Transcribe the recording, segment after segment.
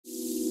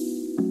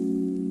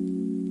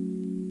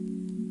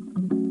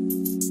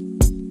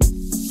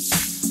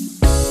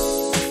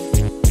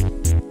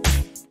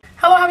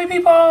Hello happy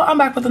people, I'm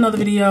back with another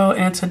video,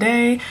 and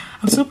today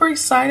I'm super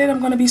excited. I'm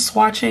going to be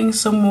swatching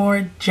some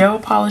more gel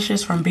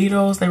polishes from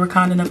Beetles. They were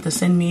kind enough to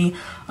send me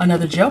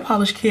another gel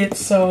polish kit,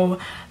 so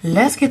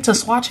let's get to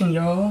swatching,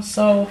 y'all.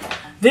 So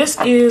this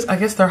is, I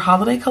guess, their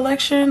holiday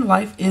collection.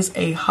 Life is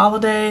a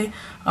holiday.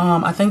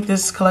 I think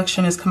this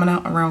collection is coming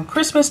out around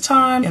Christmas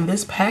time, and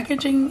this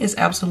packaging is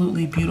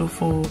absolutely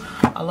beautiful.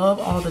 I love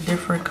all the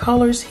different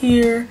colors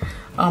here,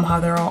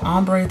 how they're all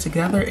ombre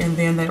together, and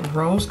then that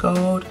rose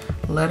gold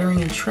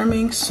lettering and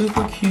trimming.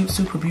 Super cute,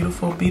 super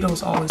beautiful.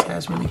 Beetles always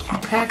has really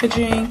cute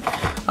packaging.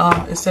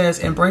 It says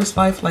embrace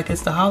life like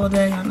it's the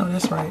holiday. I know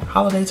that's right.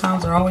 Holiday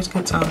times are always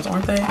good times,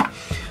 aren't they?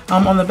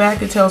 On the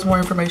back, it tells more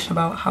information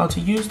about how to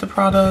use the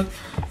product,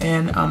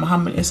 and how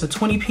many. It's a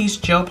 20-piece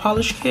gel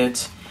polish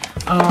kit.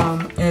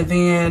 And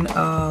then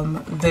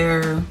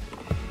their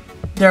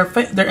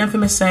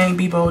infamous saying,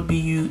 "Be bold, be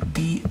you,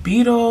 be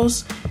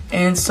Beetles."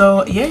 And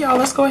so yeah, y'all,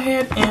 let's go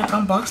ahead and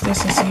unbox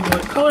this and see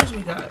what colors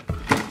we got.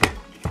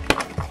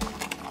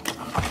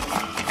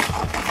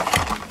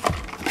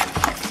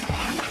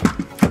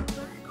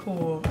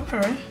 Cool.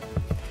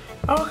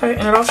 Okay,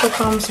 and it also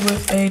comes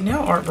with a nail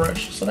art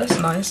brush, so that's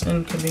nice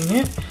and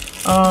convenient.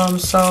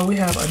 So we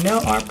have a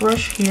nail art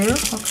brush here.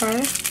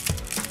 Okay,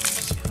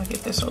 can I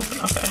get this open?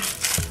 Okay.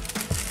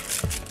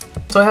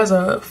 So it has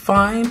a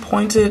fine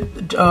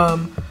pointed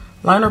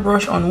liner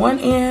brush on one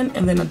end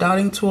and then a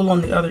dotting tool on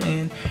the other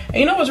end. And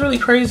you know what's really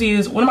crazy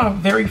is one of my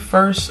very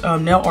first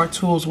nail art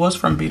tools was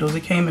from Beetles.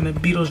 It came in a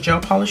Beetles gel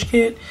polish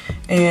kit,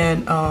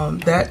 and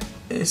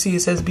see,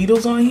 it says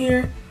Beetles on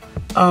here.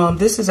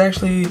 This is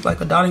actually like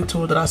a dotting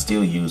tool that I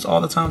still use all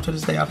the time to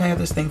this day. I've had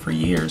this thing for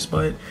years,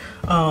 but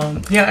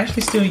yeah, I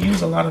actually still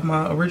use a lot of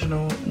my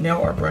original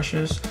nail art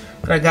brushes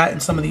that I got in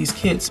some of these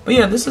kits. But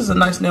yeah, this is a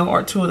nice nail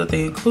art tool that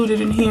they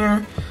included in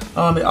here.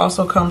 It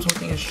also comes with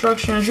the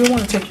instructions. You'll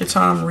want to take your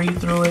time, read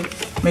through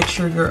it, make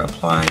sure you're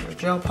applying your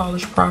gel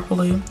polish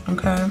properly,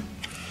 okay?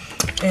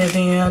 And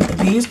then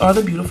these are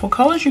the beautiful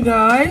colors, you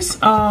guys.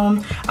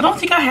 I don't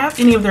think I have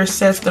any of their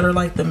sets that are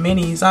like the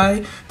minis.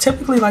 I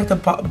typically like to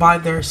buy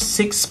their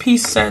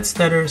 6-piece sets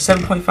that are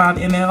 7.5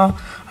 ml.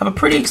 I have a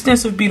pretty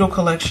extensive Beetle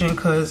collection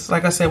because,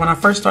 like I said, when I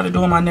first started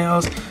doing my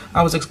nails,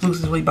 I was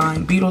exclusively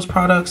buying Beetles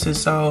products. And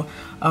so,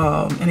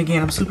 and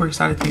again, I'm super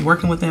excited to be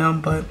working with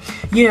them. But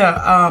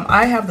yeah,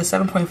 I have the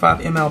 7.5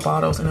 ml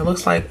bottles, and it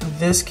looks like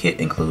this kit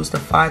includes the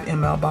 5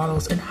 ml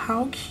bottles. And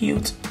how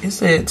cute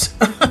is it?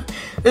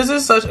 This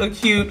is such a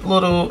cute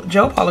little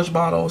gel polish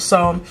bottle.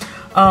 So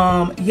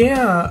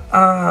yeah,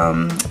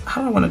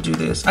 how do I want to do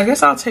this? I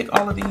guess I'll take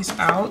all of these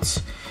out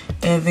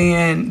and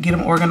then get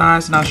them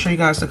organized, and I'll show you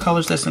guys the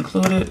colors that's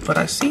included. But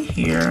I see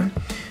here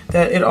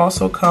that it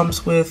also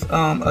comes with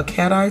a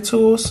cat eye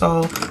tool. So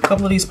a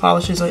couple of these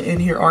polishes in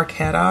here are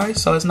cat eye,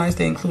 so it's nice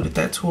they included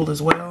that tool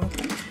as well.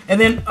 And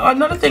then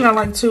another thing I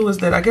like too is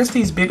that I guess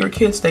these bigger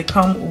kits, they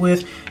come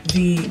with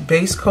the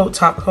base coat,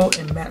 top coat,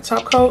 and matte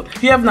top coat.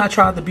 If you have not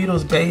tried the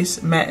Beetles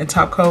base, matte, and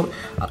top coat,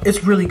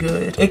 it's really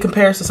good. It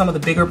compares to some of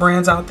the bigger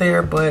brands out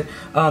there, but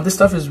this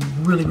stuff is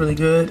really, really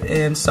good.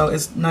 And so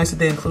it's nice that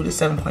they included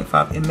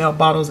 7.5 ml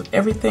bottles and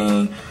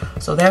everything.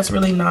 So that's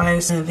really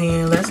nice. And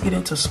then let's get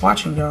into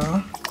swatching,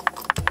 y'all.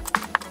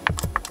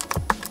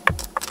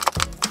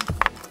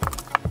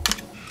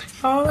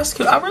 Oh, that's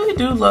cute. I really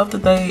do love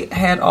that they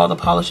had all the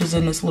polishes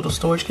in this little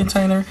storage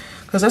container,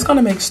 because that's going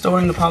to make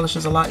storing the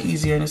polishes a lot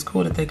easier, and it's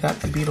cool that they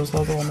got the Beetles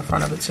logo on the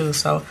front of it too.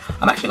 So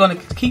I'm actually going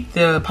to keep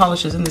the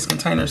polishes in this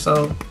container,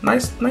 so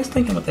nice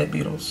thinking with that,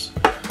 Beetles.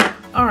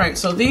 All right,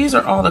 so these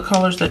are all the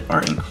colors that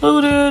are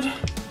included.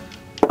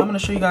 I'm going to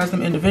show you guys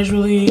them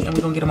individually, and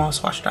we're going to get them all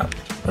swatched out.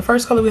 The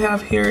first color we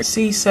have here is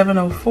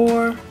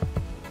C704.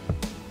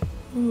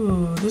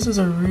 Ooh, this is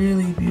a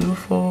really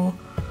beautiful,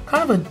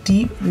 kind of a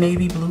deep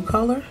navy blue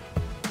color.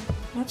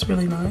 That's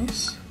really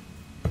nice.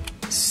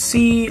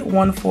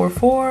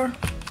 C144.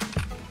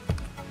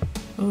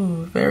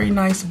 Ooh, very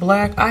nice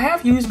black. I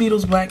have used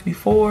Beetles black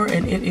before,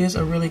 and it is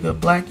a really good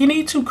black. You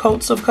need 2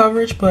 coats of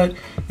coverage, but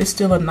it's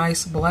still a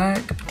nice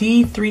black.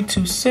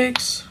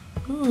 D326.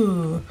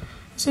 Ooh,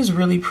 this is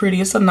really pretty.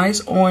 It's a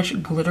nice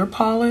orange glitter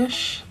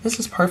polish. This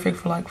is perfect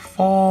for like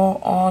fall,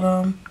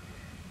 autumn,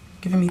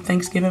 giving me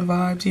Thanksgiving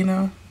vibes, you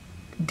know.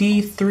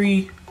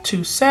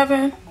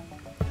 D327.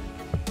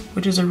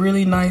 Which is a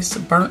really nice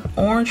burnt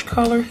orange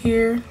color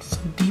here. It's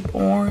a deep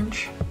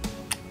orange.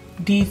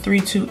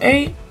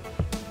 D328.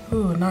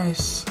 Ooh,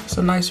 nice. It's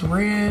a nice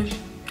red.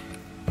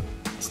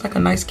 It's like a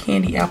nice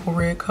candy apple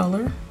red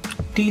color.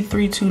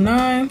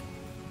 D329.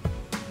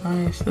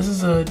 Nice. This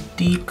is a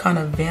deep kind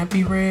of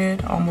vampy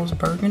red, almost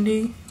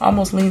burgundy.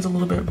 Almost leans a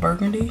little bit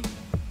burgundy.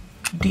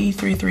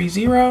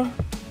 D330.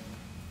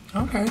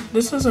 Okay.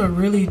 This is a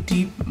really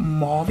deep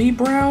mauvey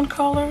brown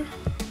color.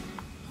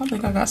 I don't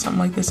think I got something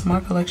like this in my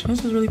collection.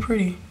 This is really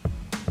pretty.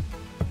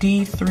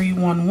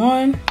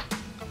 D311.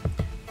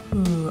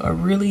 Ooh, a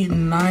really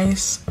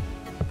nice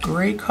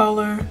gray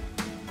color.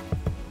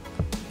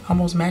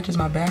 Almost matches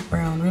my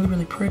background. Really,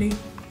 really pretty.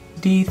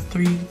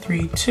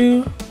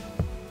 D332.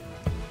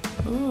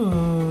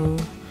 Ooh,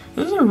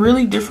 This is a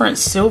really different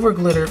silver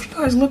glitter. If you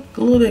guys look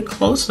a little bit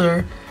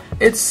closer,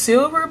 it's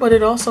silver, but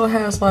it also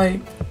has like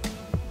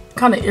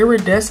kind of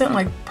iridescent,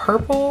 like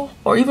purple,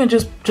 or even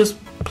just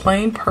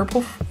plain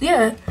purple.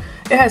 Yeah,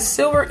 it has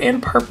silver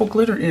and purple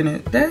glitter in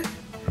it.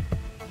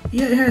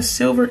 Yeah, it has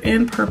silver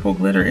and purple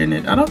glitter in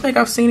it. I don't think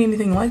I've seen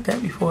anything like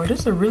that before. This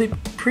is a really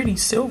pretty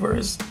silver.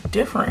 It's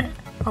different.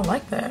 I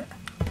like that.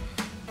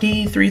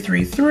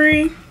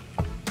 D333.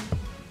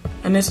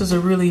 And this is a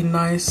really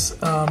nice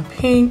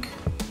pink.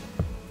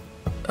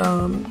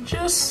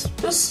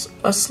 Just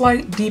a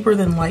slight deeper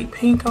than light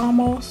pink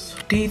almost.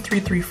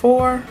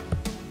 D334.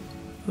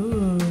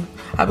 Ooh.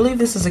 I believe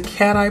this is a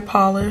cat eye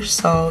polish,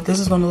 so this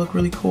is going to look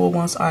really cool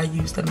once I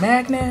use the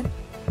magnet.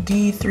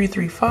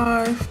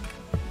 D335.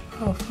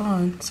 Oh,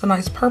 fun. It's a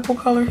nice purple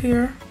color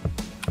here.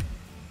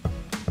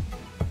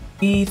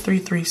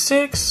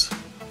 D336.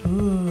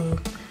 Ooh.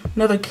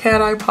 Another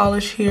cat eye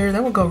polish here.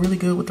 That will go really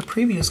good with the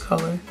previous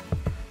color.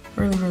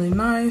 Really, really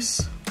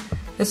nice.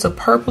 It's a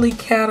purpley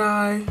cat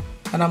eye,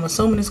 and I'm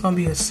assuming it's going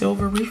to be a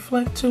silver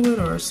reflect to it,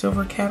 or a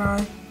silver cat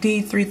eye.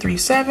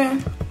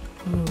 D337.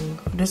 Ooh,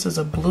 this is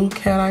a blue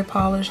cat eye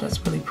polish.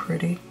 That's really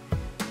pretty.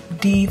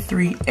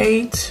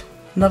 D38.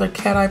 Another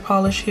cat eye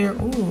polish here.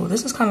 Ooh,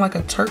 this is kind of like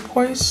a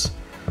turquoise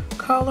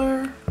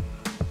color,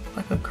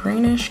 like a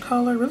greenish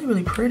color. Really,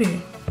 really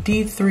pretty.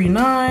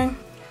 D39.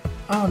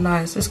 Oh,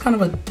 nice. It's kind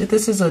of a,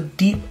 this is a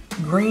deep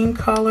green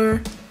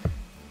color.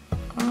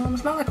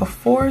 It's not like a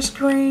forest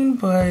green,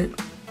 but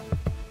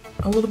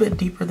a little bit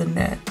deeper than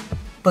that,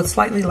 but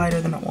slightly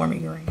lighter than an army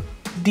green.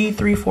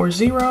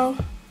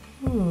 D340.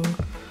 Ooh,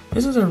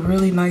 this is a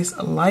really nice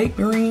light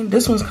green.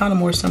 This one's kind of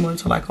more similar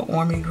to like an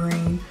army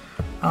green.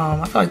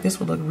 I feel like this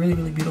would look really,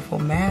 really beautiful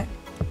matte.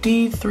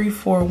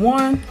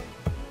 D341.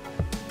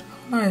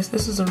 Nice.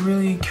 This is a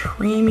really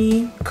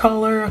creamy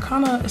color.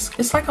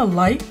 It's like a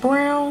light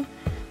brown,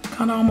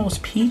 kind of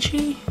almost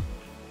peachy.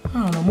 I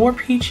don't know, more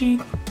peachy.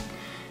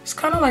 It's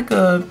kind of like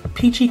a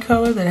peachy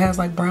color that has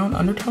like brown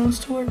undertones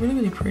to it. Really,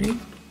 really pretty.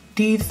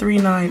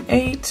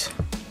 D398.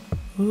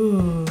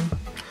 Ooh,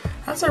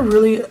 that's a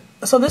really,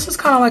 so this is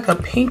kind of like a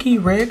pinky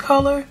red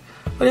color,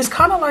 but it's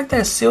kind of like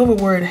that silver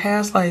where it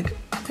has like,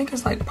 I think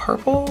it's like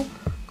purple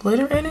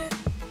glitter in it.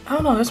 I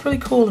don't know, that's really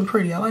cool and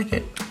pretty. I like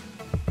it.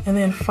 And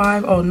then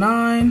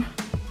 509.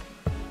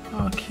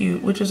 Oh,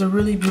 cute, which is a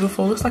really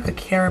beautiful, looks like a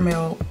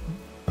caramel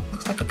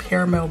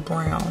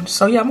brown.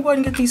 So yeah, I'm going to go ahead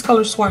and get these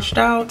colors swatched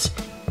out.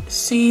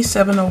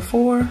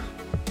 C704.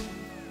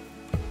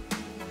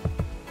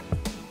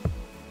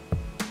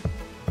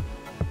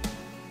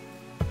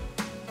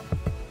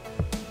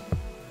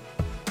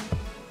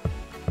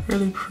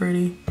 Really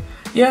pretty.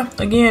 Yeah,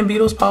 again,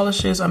 Beetles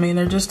polishes, I mean,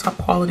 they're just top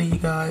quality, you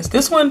guys.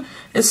 This one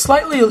is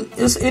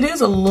it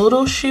is a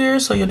little sheer,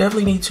 so you'll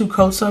definitely need 2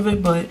 coats of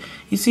it, but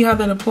you see how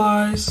that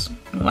applies?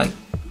 Like,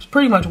 it's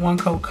pretty much 1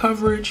 coat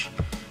coverage.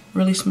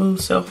 Really smooth,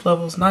 self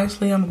levels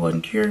nicely. I'm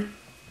going to cure.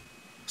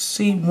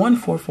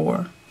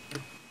 C144.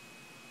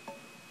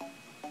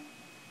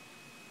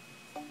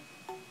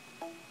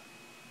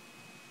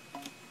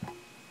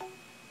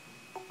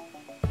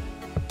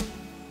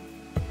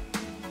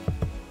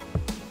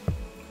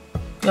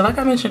 Yeah, like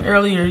I mentioned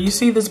earlier, you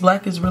see this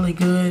black is really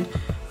good.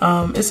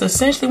 It's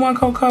essentially 1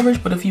 coat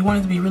coverage, but if you want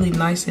it to be really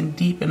nice and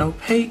deep and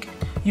opaque,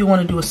 you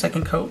want to do a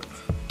 2nd coat.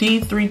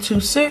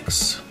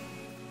 D326.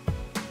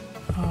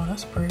 Oh,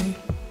 that's pretty.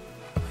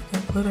 I like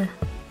that glitter.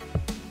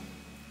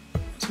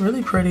 It's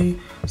really pretty.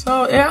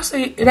 So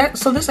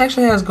so this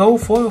actually has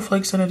gold foil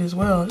flakes in it as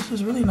well. This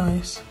is really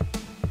nice.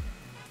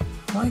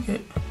 I like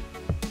it.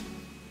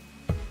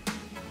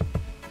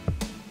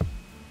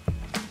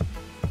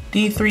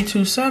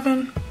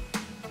 D327.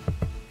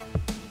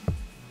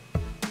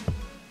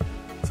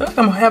 I feel like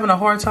I'm having a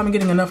hard time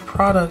getting enough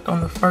product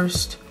on the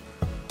first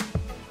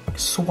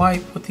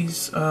swipe with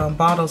these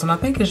bottles, and I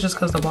think it's just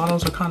because the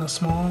bottles are kind of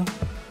small,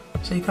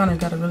 so you kind of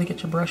got to really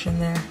get your brush in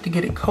there to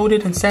get it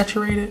coated and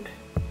saturated.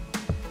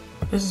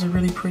 This is a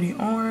really pretty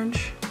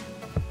orange.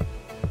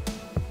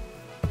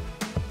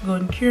 Go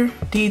ahead and cure.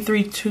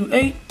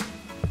 D328.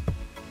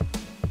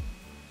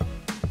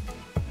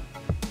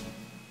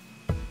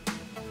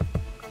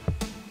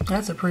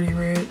 That's a pretty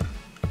red.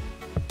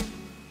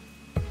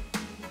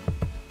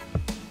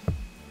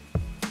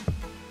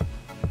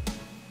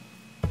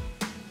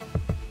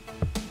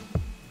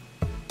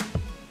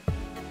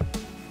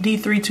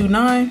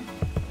 D329.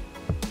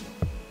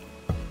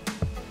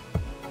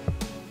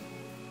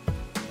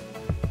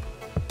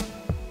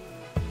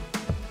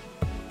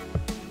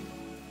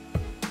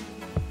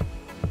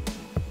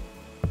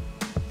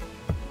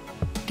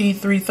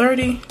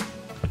 D330.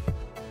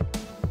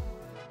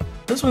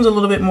 This one's a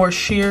little bit more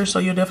sheer, so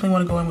you'll definitely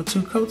want to go in with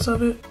 2 coats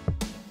of it.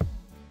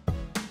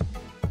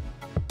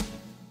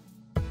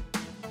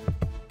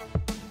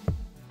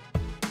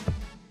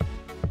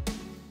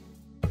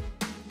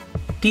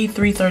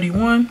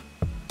 D331.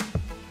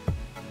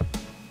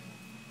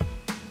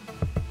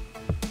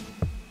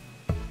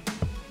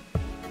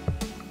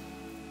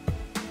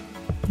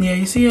 Yeah,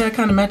 you see how it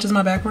kind of matches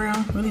my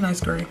background? Really nice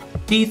gray.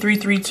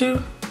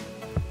 D332.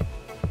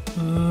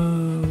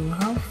 Ooh.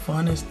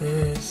 is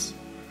this?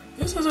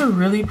 This is a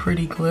really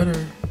pretty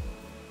glitter.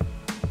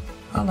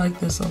 I like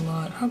this a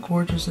lot. How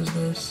gorgeous is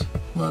this?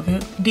 Love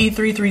it.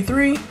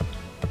 D333.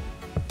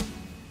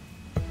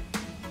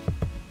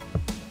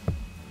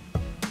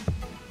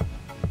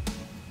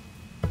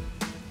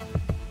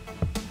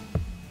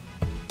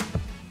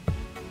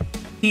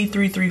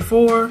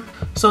 D334.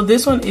 So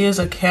this one is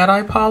a cat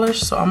eye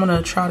polish, so I'm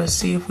gonna try to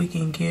see if we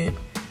can get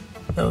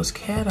those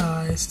cat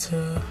eyes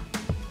to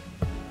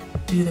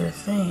do their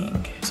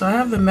thing. So I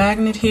have the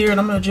magnet here, and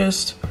I'm gonna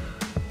just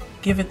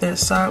give it that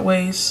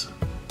sideways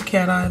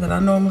cat eye that I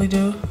normally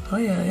do. Oh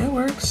yeah, it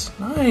works.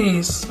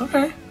 Nice.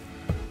 Okay.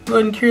 Go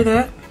ahead and cure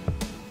that.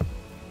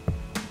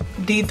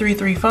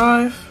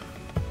 D335.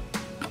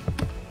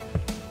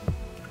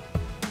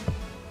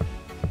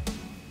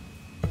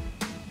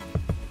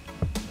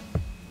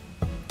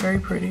 Very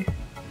pretty.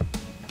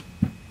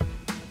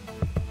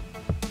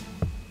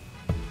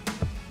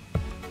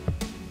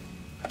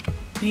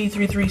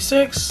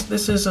 D336.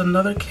 This is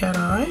another cat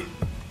eye.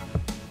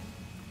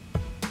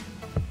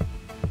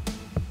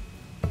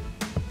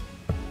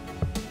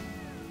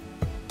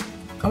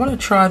 I want to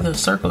try the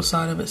circle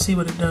side of it, see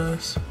what it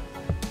does.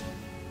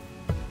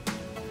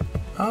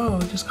 Oh,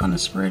 it just kind of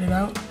spread it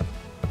out.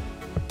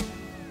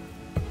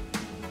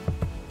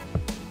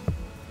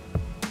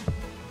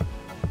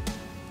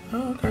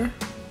 Oh, okay.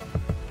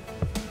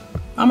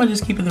 I'm gonna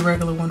just keep it the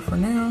regular one for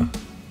now.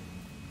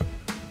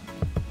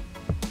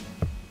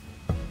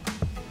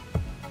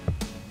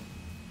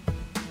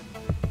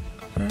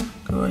 Okay,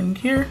 go ahead and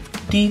cure.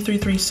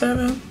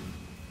 D337.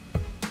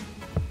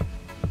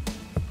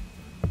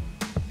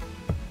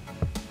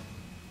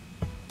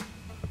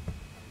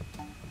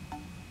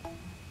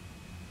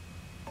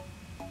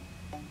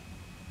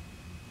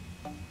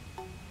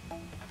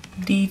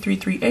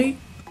 D338.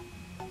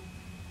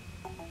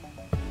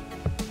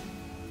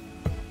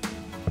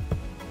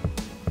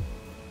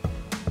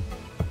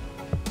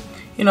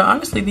 You know,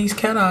 honestly, these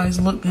cat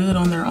eyes look good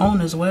on their own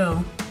as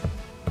well.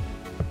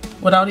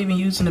 Without even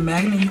using the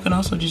magnet, you can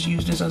also just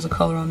use this as a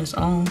color on its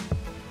own.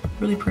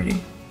 Really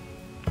pretty.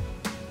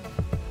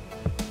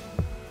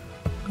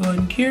 Go ahead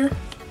and cure.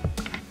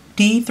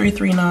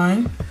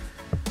 D339.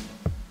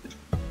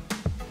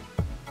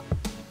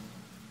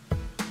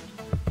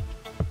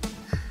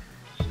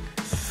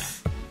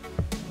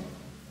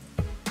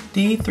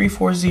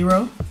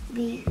 D340.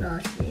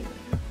 D340.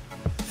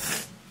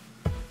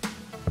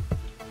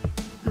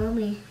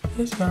 Mommy.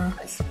 Yes, girl.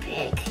 It's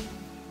pink.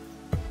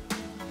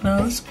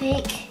 No, it's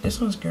pink. This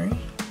one's green.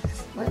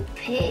 One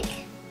pink.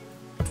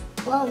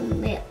 One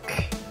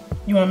milk.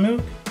 You want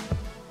milk?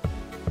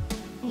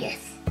 Yes.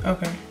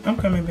 Okay, I'm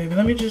coming, baby.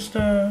 Let me just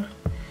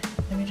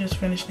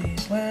finish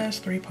these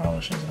last 3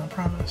 polishes, and I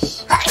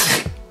promise.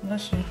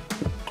 Bless you.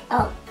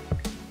 Oh.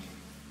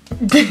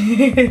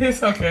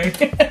 It's okay.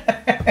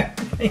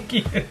 Thank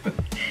you.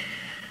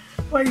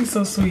 Why are you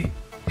so sweet?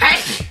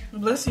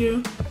 Bless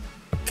you.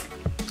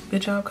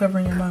 Good job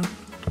covering your mouth.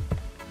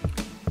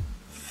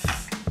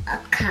 A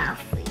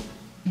coffee.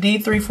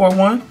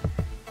 D341.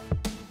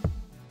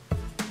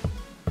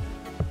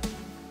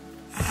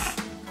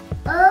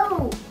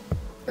 Oh,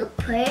 the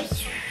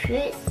place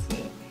fits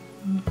it.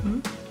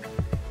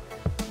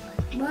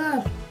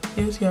 Mom.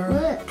 Yes, Yara.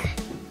 Look.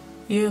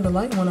 Yeah, the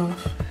light went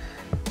off.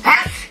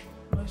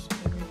 Bless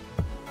you, baby.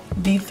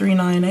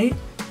 D398.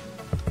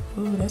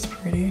 Ooh, that's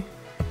pretty.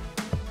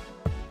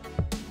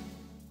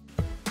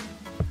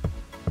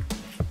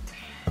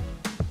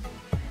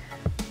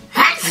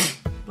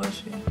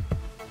 Bless you.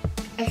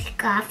 It's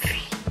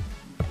coffee.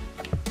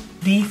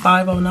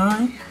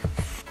 D509.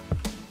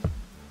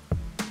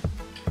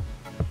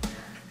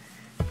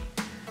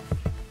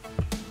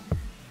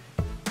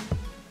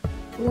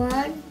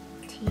 One,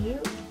 two,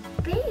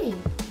 three.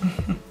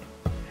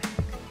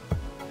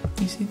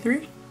 You see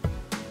 3?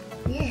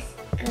 Yes,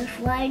 it's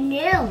my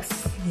nails.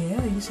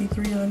 Yeah, you see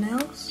 3 of the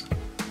nails.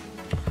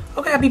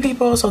 Okay, happy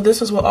people, so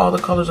this is what all the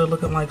colors are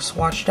looking like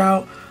swatched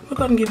out. We're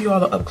going to give you all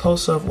the up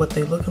close of what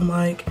they looking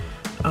like.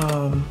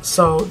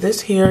 So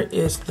this here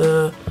is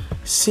the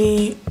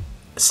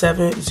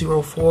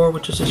C704,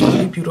 which is this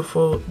really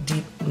beautiful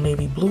deep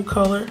navy blue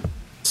color.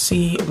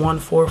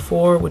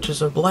 C144, which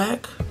is a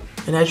black.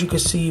 And as you can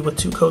see with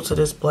 2 coats of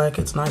this black,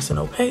 it's nice and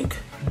opaque.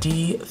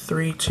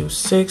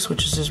 D326,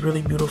 which is this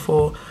really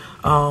beautiful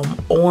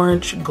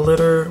orange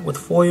glitter with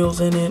foils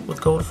in it,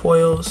 with gold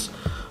foils.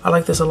 I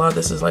like this a lot.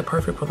 This is like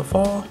perfect for the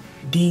fall.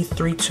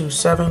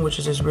 D327, which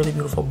is this really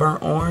beautiful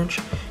burnt orange.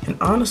 And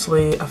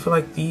honestly, I feel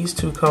like these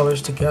 2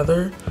 colors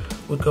together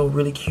would go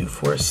really cute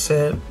for a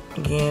set.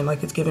 Again,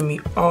 like it's giving me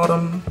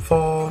autumn,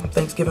 fall,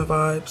 Thanksgiving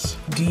vibes.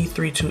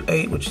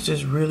 D328, which is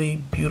this really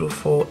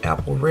beautiful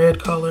apple red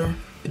color.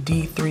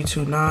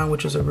 D329,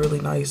 which is a really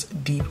nice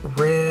deep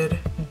red.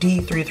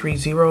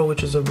 D330,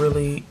 which is a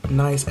really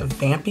nice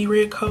vampy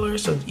red color,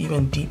 so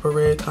even deeper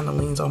red, kind of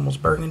leans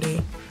almost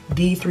burgundy.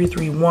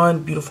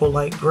 D331, beautiful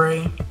light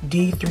gray.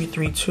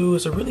 D332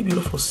 is a really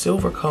beautiful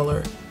silver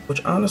color,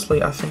 which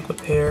honestly I think would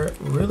pair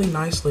really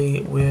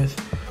nicely with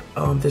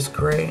this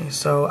gray.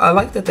 So I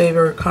like that they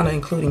were kind of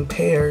including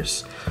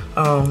pairs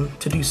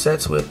to do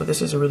sets with, but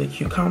this is a really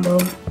cute combo.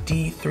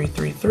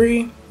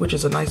 D333, which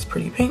is a nice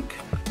pretty pink.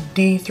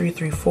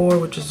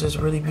 D334, which is this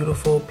really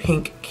beautiful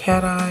pink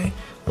cat eye.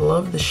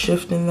 Love the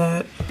shift in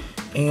that.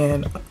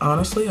 And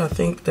honestly, I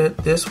think that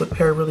this would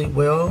pair really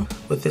well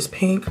with this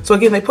pink. So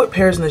again, they put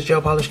pairs in this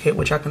gel polish kit,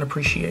 which I can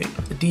appreciate.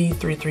 The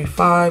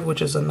D335,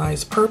 which is a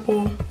nice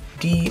purple.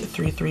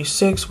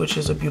 D336, which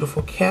is a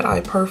beautiful cat eye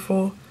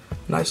purple.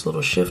 Nice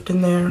little shift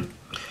in there.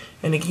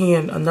 And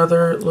again,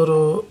 another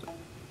little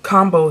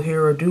combo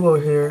here, or duo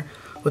here,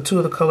 with two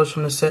of the colors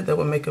from the set that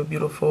would make a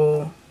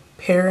beautiful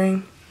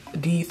pairing.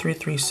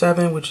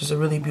 D337, which is a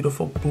really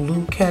beautiful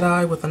blue cat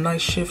eye with a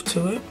nice shift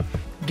to it.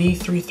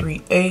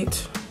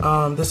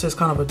 D338, this is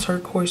kind of a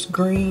turquoise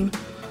green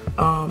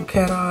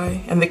cat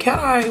eye. And the cat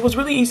eye was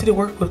really easy to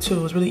work with too.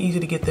 It was really easy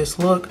to get this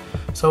look,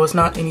 so it's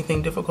not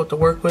anything difficult to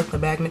work with. The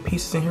magnet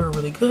pieces in here are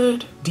really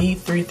good.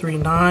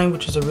 D339,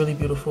 which is a really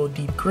beautiful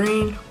deep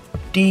green.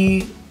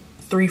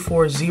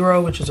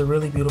 D340, which is a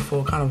really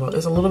beautiful kind of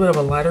it's a little bit of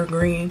a lighter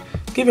green.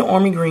 It's giving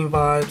army green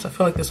vibes. I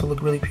feel like this will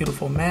look really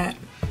beautiful matte.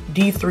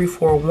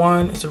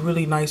 D341 is a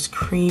really nice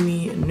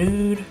creamy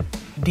nude.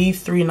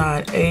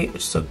 D398,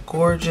 which is a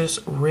gorgeous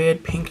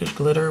red pinkish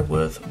glitter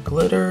with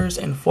glitters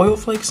and foil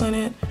flakes in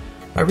it.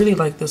 I really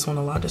like this one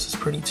a lot. This is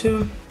pretty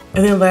too.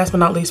 And then last but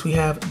not least, we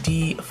have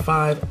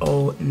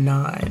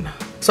D509.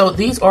 So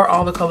these are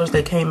all the colors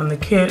that came in the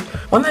kit.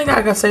 One thing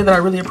I gotta say that I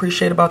really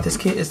appreciate about this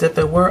kit is that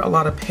there were a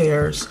lot of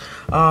pairs.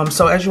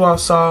 So as you all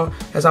saw,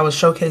 as I was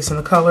showcasing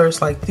the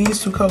colors, like these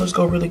two colors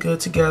go really good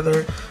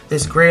together.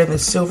 This gray and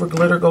this silver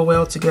glitter go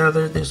well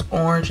together. This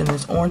orange and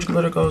this orange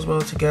glitter goes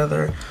well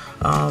together.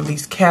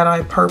 These cat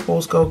eye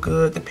purples go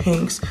good, the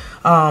pinks.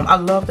 I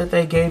love that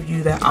they gave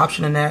you that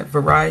option and that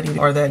variety,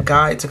 or that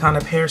guide, to kind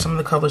of pair some of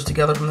the colors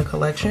together from the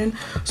collection.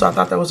 So I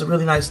thought that was a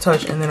really nice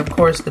touch. And then of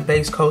course the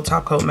base coat,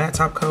 top coat, matte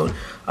top coat.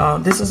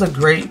 This is a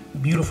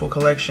great, beautiful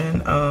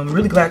collection.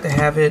 Really glad to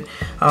have it.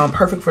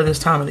 Perfect for this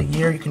time of the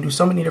year. You can do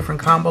so many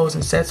different combos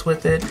and sets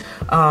with it.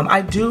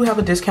 I do have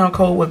a discount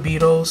code with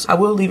Beetles. I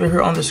will leave it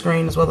here on the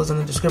screen as well as in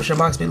the description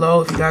box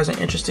below. If you guys are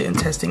interested in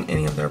testing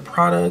any of their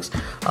products,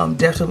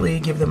 definitely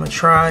give them a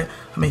try.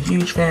 I'm a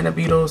huge fan of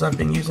Beetles. I've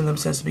been using them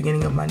since the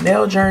beginning of my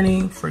nail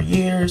journey for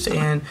years,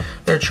 and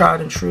they're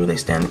tried and true. They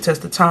stand the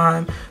test of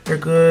time. They're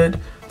good,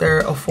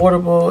 they're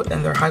affordable,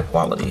 and they're high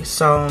quality.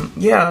 So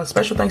yeah,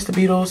 special thanks to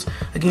Beetles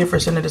again for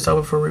sending this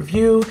over for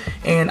review.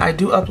 And I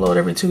do upload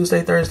every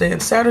Tuesday, Thursday,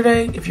 and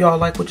Saturday. If y'all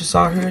like what you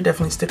saw here,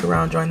 definitely stick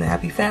around, join the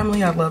happy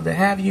family. I'd love to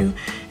have you.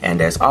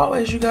 And as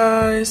always, you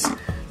guys,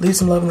 leave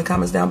some love in the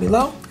comments down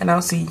below, and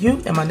I'll see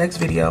you in my next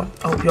video.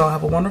 I hope y'all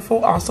have a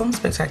wonderful, awesome,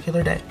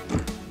 spectacular day.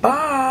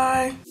 Bye.